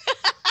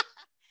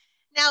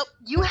 Now,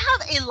 you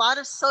have a lot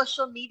of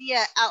social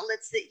media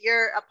outlets that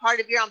you're a part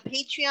of. You're on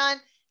Patreon,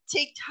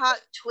 TikTok,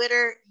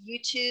 Twitter,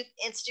 YouTube,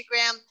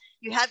 Instagram.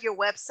 You have your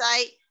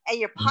website and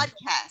your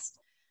podcast.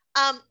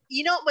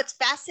 What's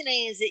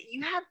fascinating is that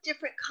you have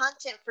different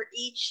content for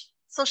each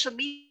social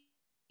media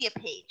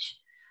page.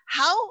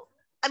 How,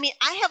 I mean,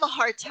 I have a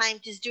hard time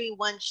just doing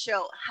one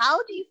show. How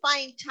do you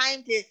find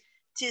time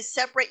to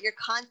separate your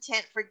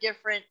content for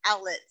different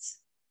outlets?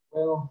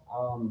 Well,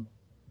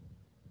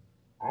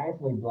 I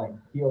actually like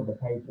killed the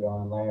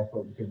Patreon last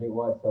week because it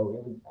was so.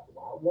 It was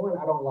one.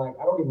 I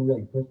don't even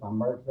really push my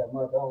merch that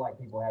much. I don't like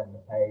people having to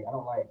pay. I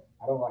don't like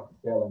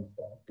selling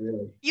stuff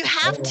really. You I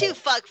have only to,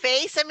 like,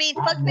 fuckface. I mean,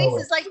 I know fuckface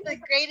it. is like the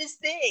greatest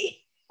thing.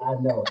 I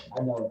know it.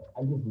 I know it.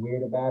 I'm just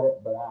weird about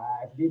it, but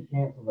I did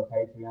cancel the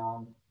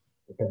Patreon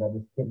because I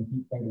just couldn't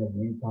keep thinking of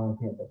new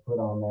content to put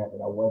on that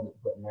I wasn't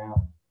putting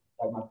out.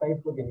 Like my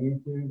Facebook and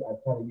YouTube, I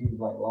try to use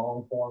like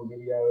long form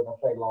videos. I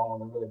say long,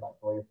 they're really about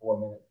 3 or 4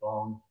 minutes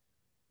long.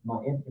 My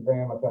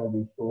Instagram, I try to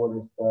do shorter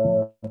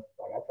stuff.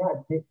 Like I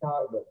tried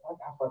TikTok, but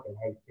I fucking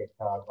hate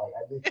TikTok. Like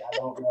I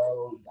don't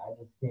know. I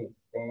just can't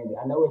stand it.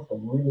 I know it's a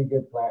really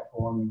good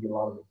platform. You get a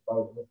lot of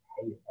exposure. I just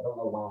hate it. I don't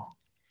know why.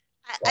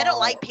 I don't So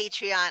like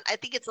Patreon. I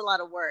think it's a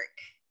lot of work.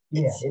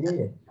 yeah, It's it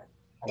is.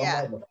 I don't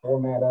yeah. like the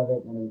format of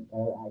it, and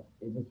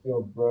it just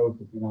feels gross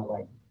if you're not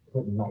like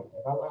putting like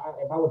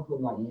if I was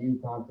putting like new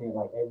content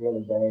like every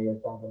other day or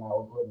something,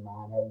 wouldn't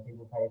mind having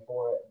people pay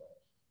for it.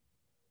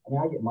 I mean,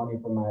 I get money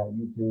from my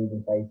YouTube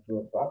and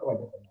Facebook, so I feel like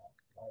that's enough.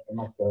 Like in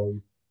my shows.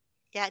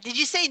 Yeah. Did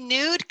you say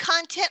nude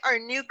content or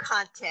new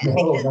content?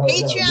 No, Because no, no,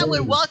 Patreon would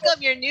nude.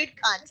 welcome your nude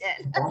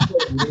content. If I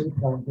put nude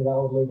content, I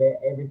would lose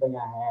everything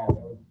I have.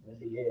 That'd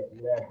be it.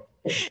 You know?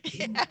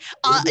 Yeah.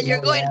 You get You're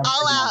no going laughs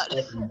all from my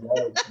out. fucking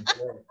jokes and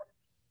shit.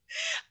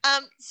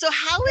 So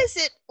how is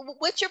it?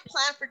 What's your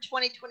plan for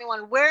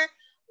 2021?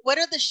 What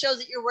are the shows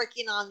that you're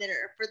working on that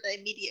are for the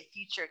immediate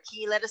future?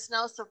 Can you let us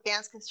know so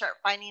fans can start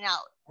finding out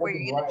where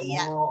you're going to Right be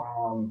at?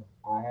 now,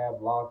 I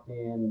have locked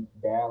in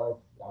Dallas.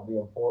 I'll be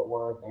in Fort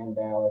Worth and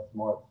Dallas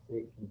March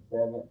 6th and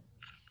 7th.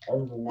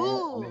 Other than that,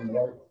 I'm in Ooh.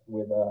 works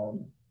with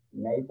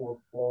Naples,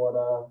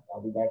 Florida.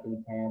 I'll be back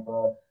in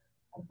Tampa.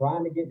 I'm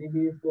trying to get to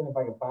Houston if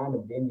I can find a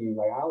venue.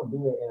 Like I'll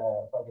do it at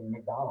a fucking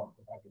McDonald's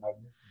if I can like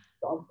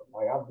something.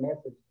 Like I've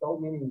messaged so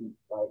many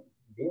like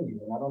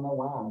venues and I don't know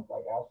why. It's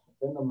like I'll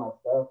send them my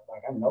stuff.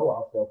 Like I know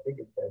I'll sell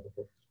tickets there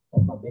because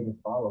that's my biggest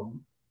following.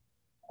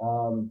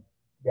 Um,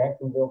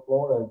 Jacksonville,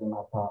 Florida is in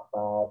my top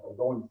 5. I'm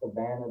going to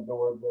Savannah,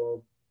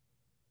 Georgia.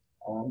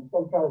 I'm just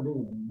gonna try to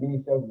do as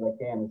many shows as I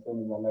can as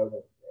soon as I know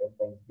that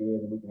everything's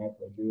good and we can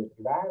actually do it.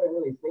 Because I haven't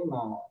really seen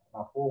my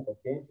full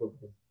potential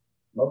because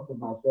most of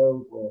my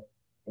shows were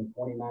in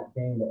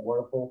 2019 that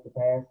were full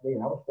capacity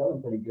and I was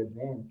selling pretty good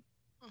then.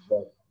 Mhm.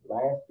 But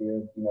last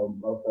year,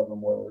 most of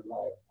them were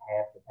like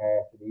half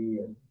capacity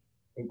and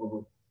people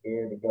were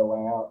scared to go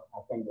out. I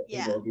think that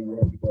Yeah. people will be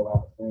ready to go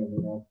out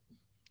soon.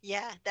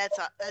 Yeah,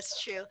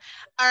 that's true.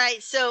 All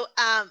right, so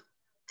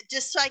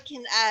just so I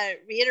can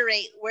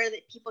reiterate where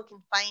that people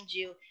can find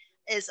you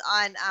is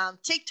on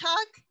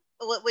TikTok.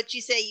 What you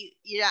say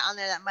you're not on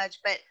there that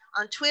much, but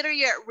on Twitter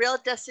you're at Real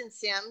Dustin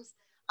Sims.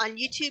 On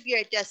YouTube you're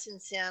at Dustin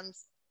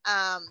Sims.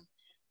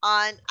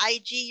 On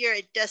IG you're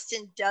at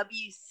Dustin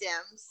W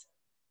Sims.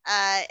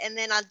 And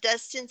then on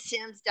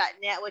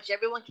DustinSims.net, which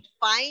everyone can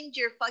find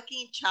your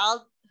fucking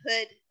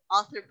childhood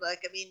author book.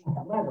 I mean, I'm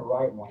gonna have to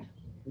write one.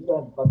 You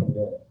guys fucking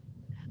do it.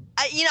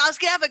 I was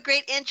gonna have a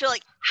great intro.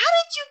 Like, how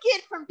did you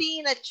get from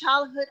being a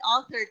childhood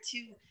author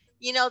to,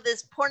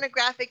 this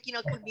pornographic,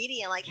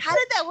 comedian? Like, how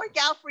did that work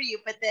out for you?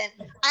 But then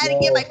I had to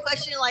get my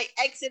question like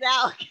exit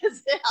out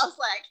because I was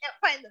like, I can't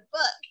find the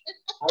book.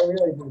 I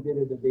really just did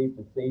it to be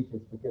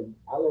facetious because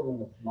I live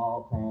in a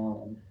small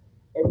town and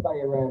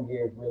everybody around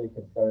here is really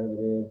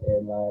conservative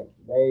and like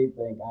they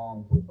think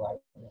I'm just like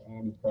the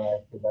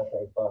antichrist because I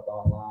say fuck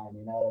online.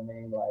 You know what I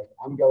mean? Like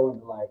I'm going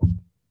to like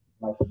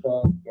my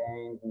son's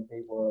games and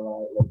people are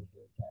like, look at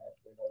this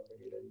bastard over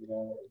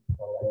here. It's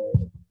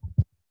hilarious.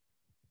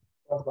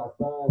 Plus, my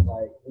son,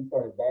 like, he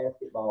started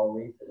basketball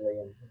recently,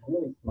 and he's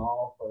really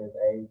small for his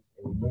age,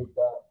 and he moved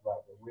up to,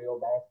 like, the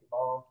real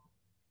basketball.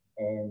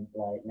 And,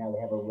 like,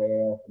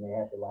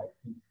 to like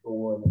keep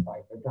score, and it's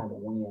like they're trying to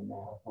win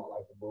now. It's not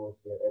like the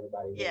bullshit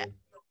everybody Yeah. does.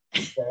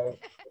 And so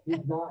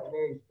he's not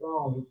very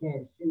strong. He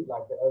can't shoot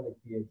like the other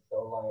kids.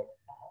 So like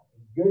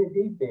he's good at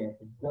defense.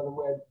 It's another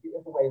way.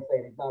 That's a way of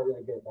saying he's not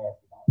really good at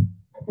basketball.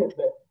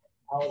 But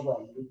I was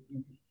like,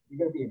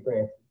 you're gonna be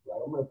aggressive.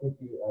 Like I'm gonna put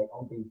you like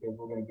on defense.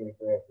 We're gonna get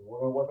aggressive.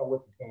 We're gonna work on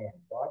what you can.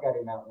 So I got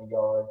him out in the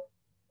yard.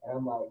 And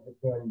I'm like, just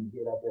telling him to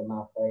get up in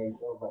my face.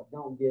 I was like,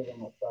 don't give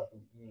him a fucking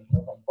inch. I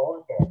was like,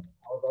 bark at him.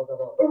 I was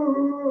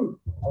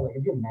like,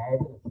 if you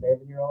imagine a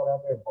 7-year-old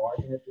out there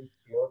barking at these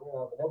children,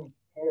 I was like, they'll be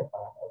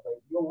terrified. I was like,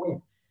 you'll win.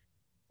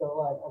 So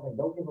like, I was like,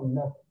 don't give them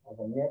nothing. I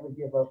was like, never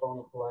give up on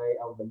the play.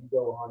 I was like, you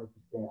go 100%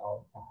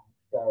 all the time.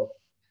 So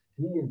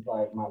he is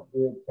like my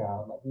good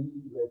child. Like he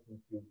listens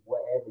to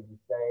whatever you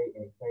say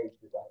and he takes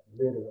it like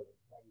literally.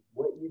 Like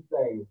what you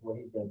say is what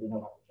he's gonna do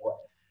no matter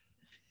what.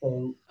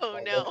 So Oh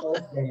like that no.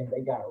 first game,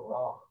 they got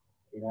rocked.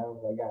 They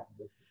got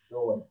just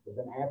destroyed. But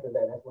then after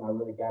that, that's when I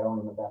really got on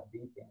them about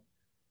defense.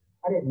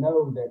 I didn't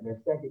know that their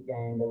second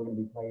game they were going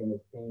to be playing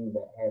this team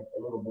that had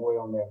a little boy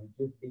on there who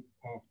just beat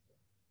cancer,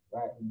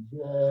 right? He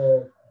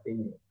just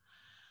beat it,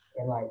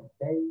 and like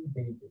they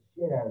beat the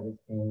shit out of this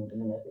team.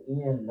 And then at the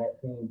end,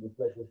 that team just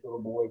let this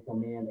little boy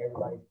come in.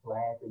 Everybody's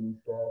clapping and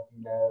stuff.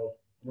 And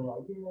they're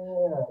like,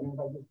 yeah, and it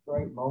was like this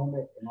great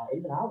moment. And like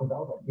even I was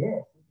like,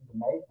 yes, this is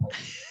amazing. Like,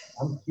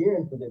 I'm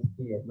cheering for this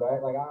kid, right?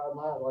 Like I'm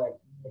not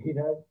like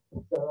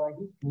So like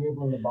he's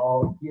dribbling the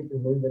ball, kids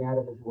are moving out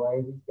of his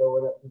way, he's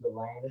going up to the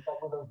lane. It's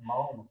like one of those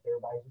moments.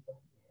 Everybody's just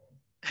like,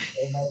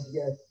 yeah. Everybody's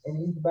together, and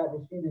he's about to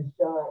shoot his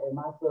shot, and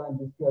my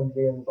son just comes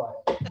in and is like,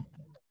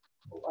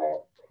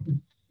 what?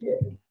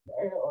 Shit.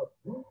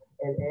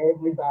 And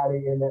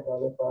everybody in that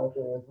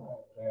motherfucker is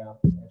like, yeah,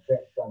 that's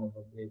that son of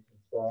a bitch.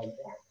 Son.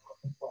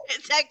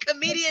 It's that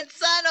comedian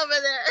son over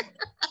there.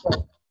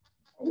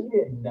 He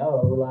didn't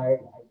know.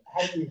 Like,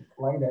 how do you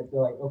explain that to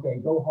like, okay,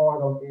 go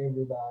hard on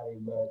everybody,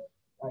 but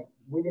like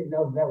we didn't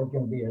know that was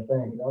gonna be a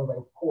thing. I was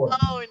like,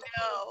 Oh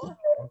no.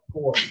 of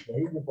course. So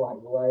he just like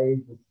lays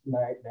the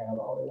smack down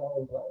on it. I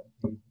was like,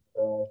 Jesus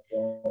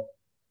Christ.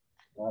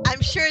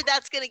 I'm sure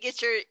that's gonna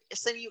get your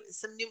some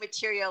new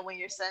material when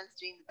your son's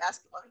doing the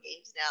basketball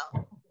games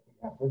now.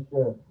 Yeah, for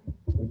sure.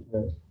 For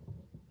sure.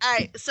 All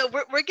right, so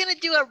we're gonna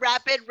do a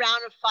rapid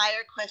round of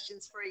fire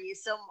questions for you,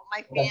 so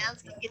my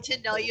fans can get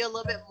to know you a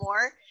little bit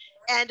more.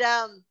 And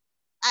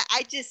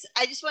I just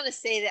want to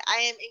say that I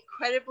am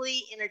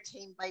incredibly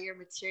entertained by your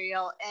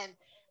material, and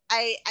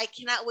I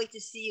cannot wait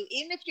to see you.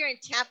 Even if you're in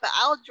Tampa,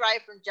 I'll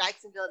drive from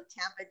Jacksonville to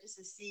Tampa just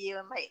to see you.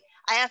 And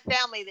I have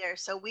family there,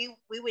 so we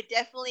would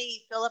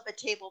definitely fill up a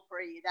table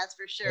for you. That's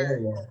for sure.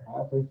 Yeah,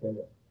 I appreciate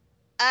it.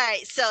 All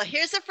right, so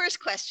here's the first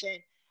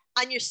question.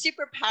 On your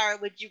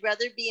superpower, would you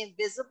rather be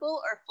invisible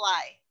or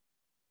fly?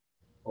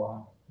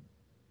 Wow.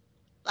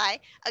 Fly.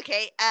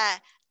 Okay.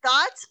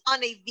 Thoughts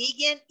on a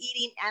vegan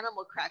eating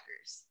animal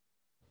crackers?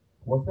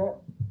 What's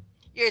that?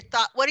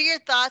 What are your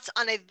thoughts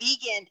on a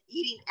vegan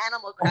eating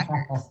animal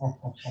crackers?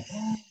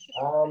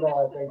 I don't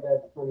know. I think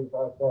that's pretty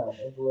fucked up.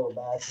 It's a little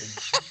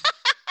backwards.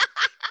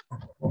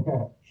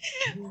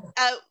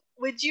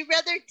 Would you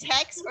rather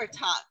text or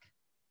talk?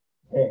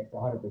 Text,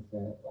 100%.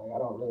 Like I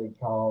don't really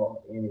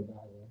call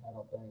anybody. I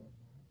don't think.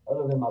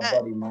 Other than my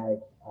buddy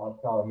Mike, I'll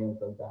call him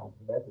sometimes.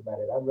 But that's about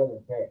it. I'd rather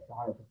text,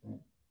 100%.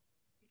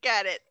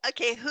 Got it.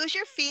 Okay, who's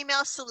your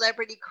female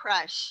celebrity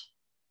crush?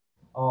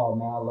 Oh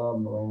man, I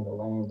love Miranda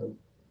Lambert.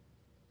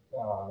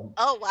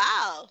 Oh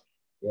wow.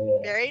 Yeah.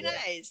 Very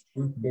nice.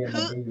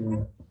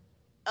 Who?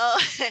 Oh,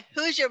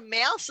 who's your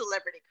male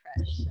celebrity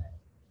crush?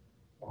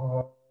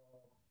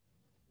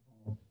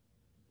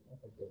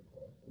 That's a good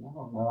question. I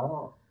don't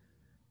know.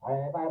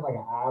 If I had like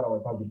an idol,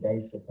 it'd probably be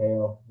Dave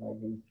Chappelle. Like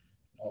he's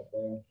up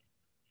there.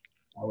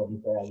 I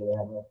wouldn't say I really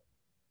have a.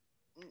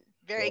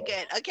 Very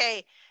good.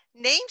 Okay,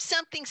 name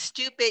something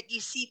stupid you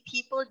see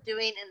people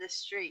doing in the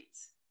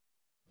streets.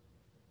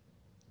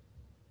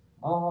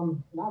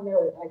 Not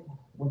really. Like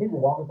when people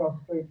walk across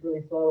the streets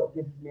really slow, it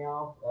pisses me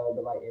off.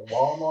 But like at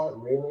Walmart,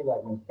 really,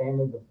 like when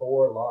families of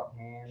four lock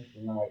hands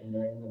and like and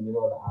they're in the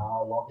middle of the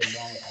aisle walking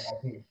down, I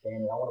can't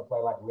stand it. I want to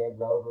play like Red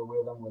Rover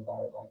with them with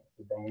our like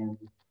sedans.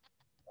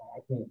 I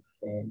can't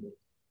stand it.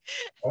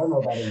 I don't know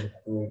about in the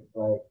streets.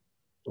 Like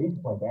we used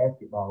to play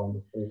basketball in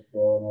the streets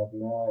growing up.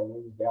 Like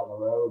we was out on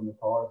the road and the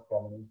cars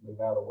coming, we just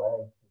move out of the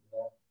way.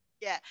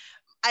 Yeah.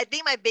 I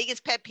think my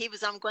biggest pet peeve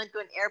is I'm going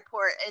through an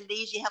airport and they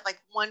usually have like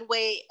one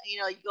way,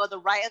 you go the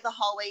right of the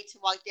hallway to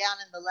walk down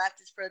and the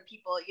left is for the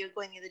people you're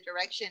going in the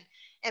direction.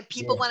 And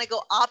people want to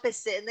go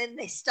opposite and then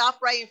they stop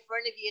right in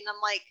front of you. And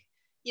I'm like,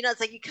 it's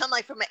like you come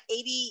like from an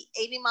 80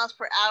 miles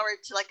per hour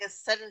to like a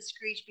sudden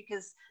screech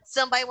because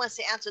somebody wants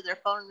to answer their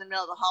phone in the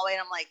middle of the hallway.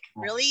 And I'm like,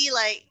 really?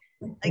 Like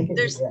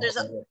there's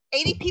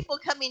 80 people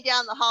coming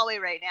down the hallway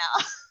right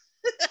now.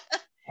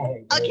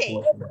 Okay.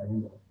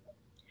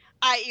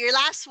 All right, your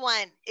last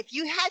one. If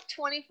you had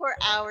 24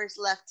 hours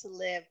left to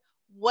live,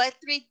 what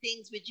 3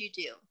 things would you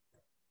do?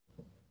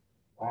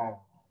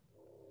 Wow.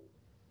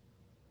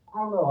 I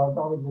don't know. I'd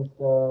probably just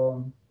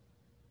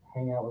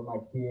hang out with my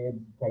kids,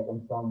 take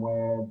them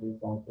somewhere, do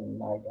something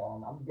like.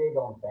 I'm big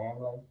on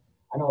family.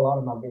 I know a lot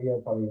of my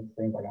videos probably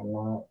seems like I'm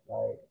not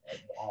like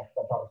I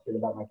talk shit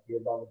about my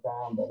kids all the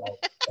time, but like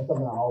that's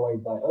something I always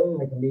like. Other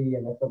than a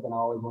comedian, that's something I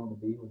always wanted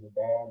to be was a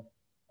dad,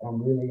 and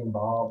I'm really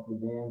involved with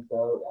them.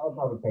 So I'll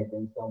probably take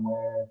them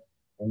somewhere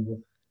and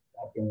just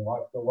I can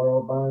watch the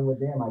world burn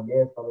with them. I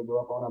guess probably go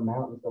up on a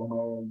mountain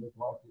somewhere and just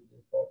watch it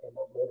just fucking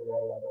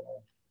obliterate. I don't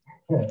know.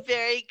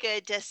 Very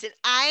good, Dustin.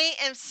 I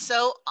am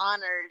so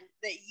honored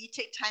that you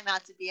took time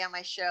out to be on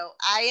my show.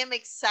 I am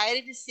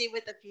excited to see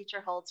what the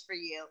future holds for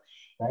you.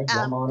 Thank you.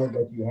 I'm honored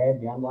that you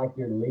had me. I'm like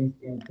your least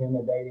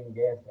intimidating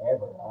guest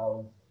ever. I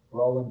was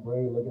scrolling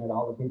through, looking at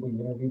all the people you've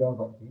interviewed. I was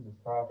like, Jesus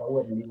Christ, I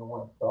wouldn't even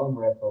want to thumb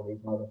wrestle these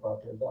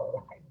motherfuckers. I was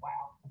like,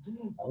 wow.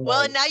 I'm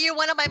Well, like, now you're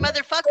one of my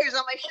motherfuckers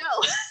on my show.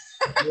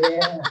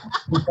 yeah.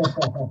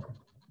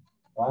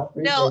 Well, I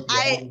appreciate No, you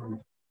having me.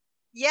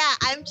 yeah,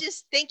 I'm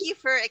just thank you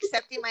for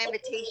accepting my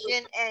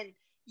invitation, and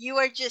you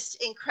are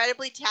just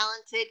incredibly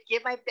talented.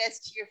 Give my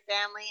best to your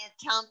family and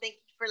tell them thank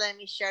you for letting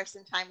me share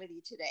some time with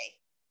you today.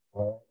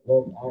 Look,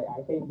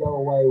 I can't go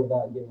away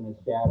without giving a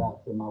shout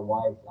out to my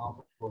wife's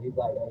uncle. He's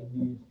like a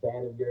huge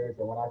fan of yours,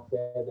 and when I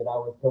said that I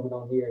was coming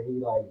on here, he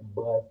like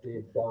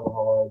busted so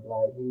hard.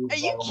 Like he Are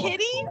was you like almost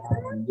kidding?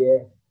 crying.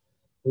 Yes,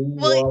 he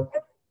Well,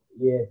 was.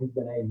 Yes, he's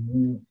been a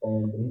huge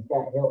fan, but he's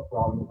got health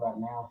problems right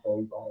now,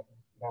 so he's like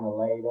kind of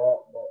laid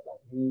up. But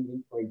like he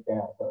freaked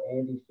out. So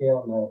Andy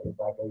Shellnut is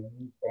like a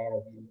huge fan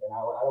of you, and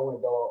I don't want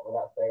to go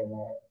without saying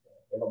that.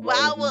 It'll blow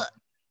wow. his Well, mind.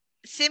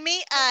 send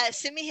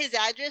me his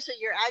address or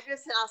your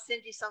address, and I'll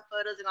send you some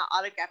photos and I'll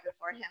autograph it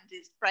for him to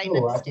brighten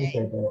up Cool, I his day.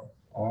 appreciate that.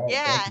 All right,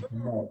 thank Yeah. you so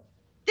much.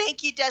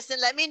 Thank you, Dustin.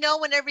 Let me know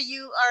whenever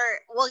you are.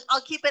 Well,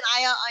 I'll keep an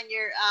eye out on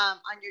your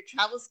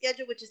travel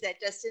schedule, which is at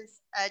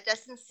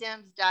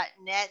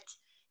DustinSims.net.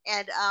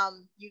 And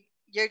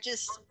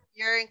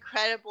you're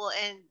incredible,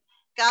 and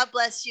God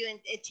bless you, and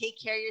take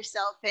care of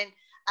yourself. And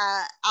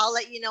I'll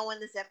let you know when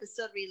this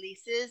episode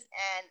releases.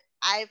 And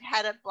I've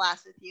had a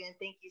blast with you, and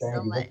thank you so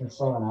Thank you. much. This is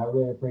fun. I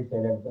really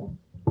appreciate everything.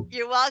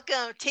 You're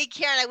welcome. Take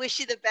care, and I wish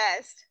you the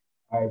best.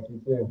 All right, you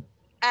too.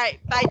 All right,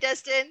 bye,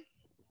 Dustin.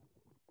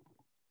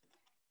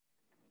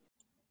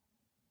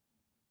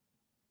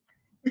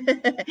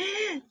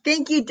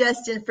 Thank you,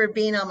 Dustin, for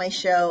being on my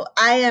show.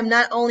 I am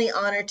not only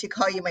honored to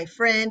call you my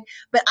friend,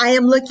 but I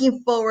am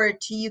looking forward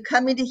to you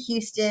coming to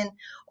Houston,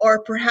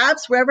 or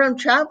perhaps wherever I'm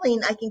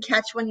traveling, I can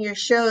catch one of your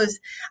shows.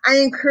 I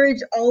encourage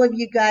all of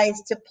you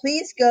guys to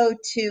please go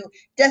to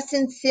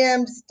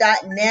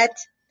DustinSims.net.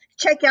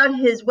 Check out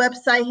his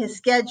website, his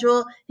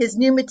schedule, his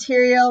new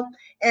material.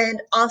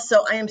 And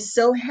also, I am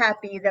so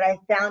happy that I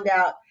found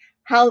out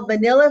how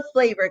vanilla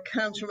flavor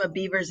comes from a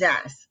beaver's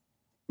ass.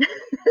 All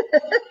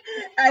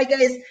right,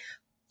 guys,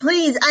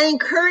 please, I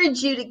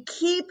encourage you to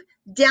keep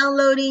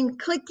downloading,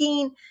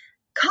 clicking,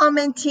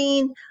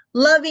 commenting,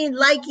 loving,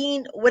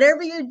 liking,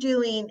 whatever you're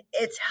doing.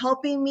 It's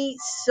helping me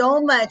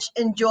so much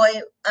enjoy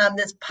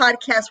this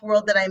podcast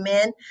world that I'm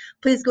in.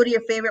 Please go to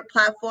your favorite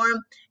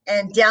platform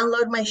and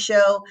download my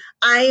show.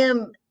 I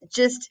am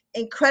just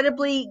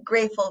incredibly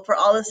grateful for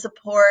all the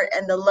support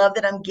and the love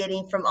that I'm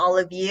getting from all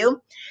of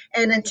you.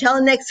 And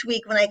until next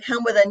week, when I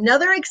come with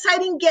another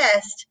exciting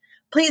guest,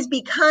 please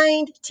be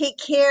kind, take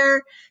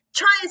care,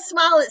 try and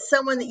smile at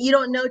someone that you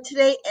don't know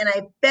today, and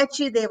I bet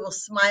you they will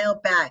smile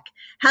back.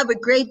 Have a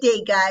great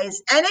day,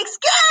 guys, and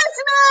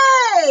excuse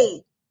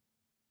me!